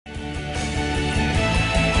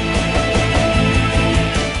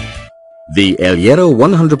The El Hierro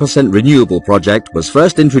 100% Renewable project was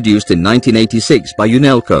first introduced in 1986 by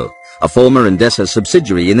Unelco, a former Endesa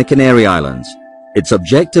subsidiary in the Canary Islands. Its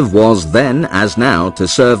objective was then, as now, to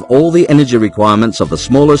serve all the energy requirements of the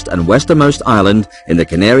smallest and westernmost island in the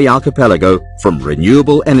Canary Archipelago from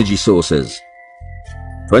renewable energy sources.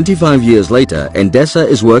 25 years later, Endesa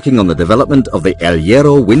is working on the development of the El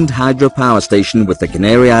Hierro wind hydro power station with the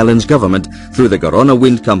Canary Islands government through the Garona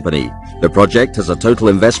Wind Company. The project has a total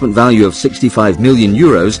investment value of 65 million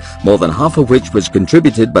euros, more than half of which was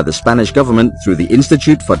contributed by the Spanish government through the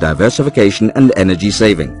Institute for Diversification and Energy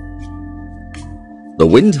Saving. The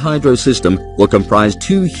wind hydro system will comprise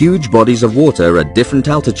two huge bodies of water at different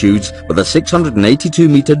altitudes with a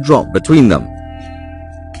 682-meter drop between them.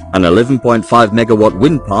 An 11.5 megawatt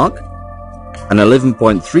wind park, an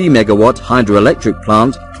 11.3 megawatt hydroelectric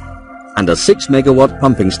plant, and a 6 megawatt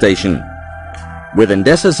pumping station, with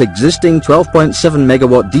Endesa's existing 12.7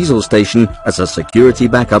 megawatt diesel station as a security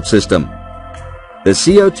backup system. The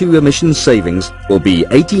CO2 emissions savings will be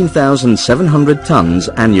 18,700 tons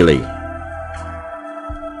annually.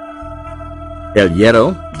 El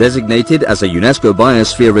Hierro, designated as a UNESCO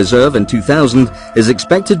Biosphere Reserve in 2000, is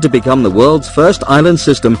expected to become the world's first island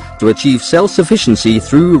system to achieve self-sufficiency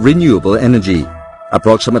through renewable energy.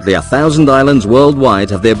 Approximately 1,000 islands worldwide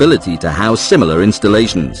have the ability to house similar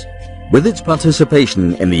installations. With its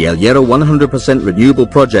participation in the El Hierro 100% Renewable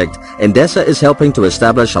project, Endesa is helping to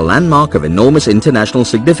establish a landmark of enormous international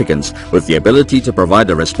significance with the ability to provide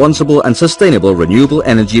a responsible and sustainable renewable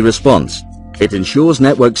energy response. It ensures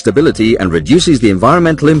network stability and reduces the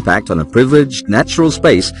environmental impact on a privileged natural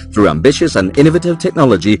space through ambitious and innovative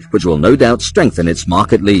technology which will no doubt strengthen its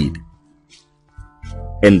market lead.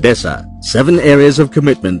 Endesa, 7 areas of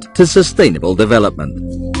commitment to sustainable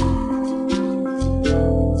development.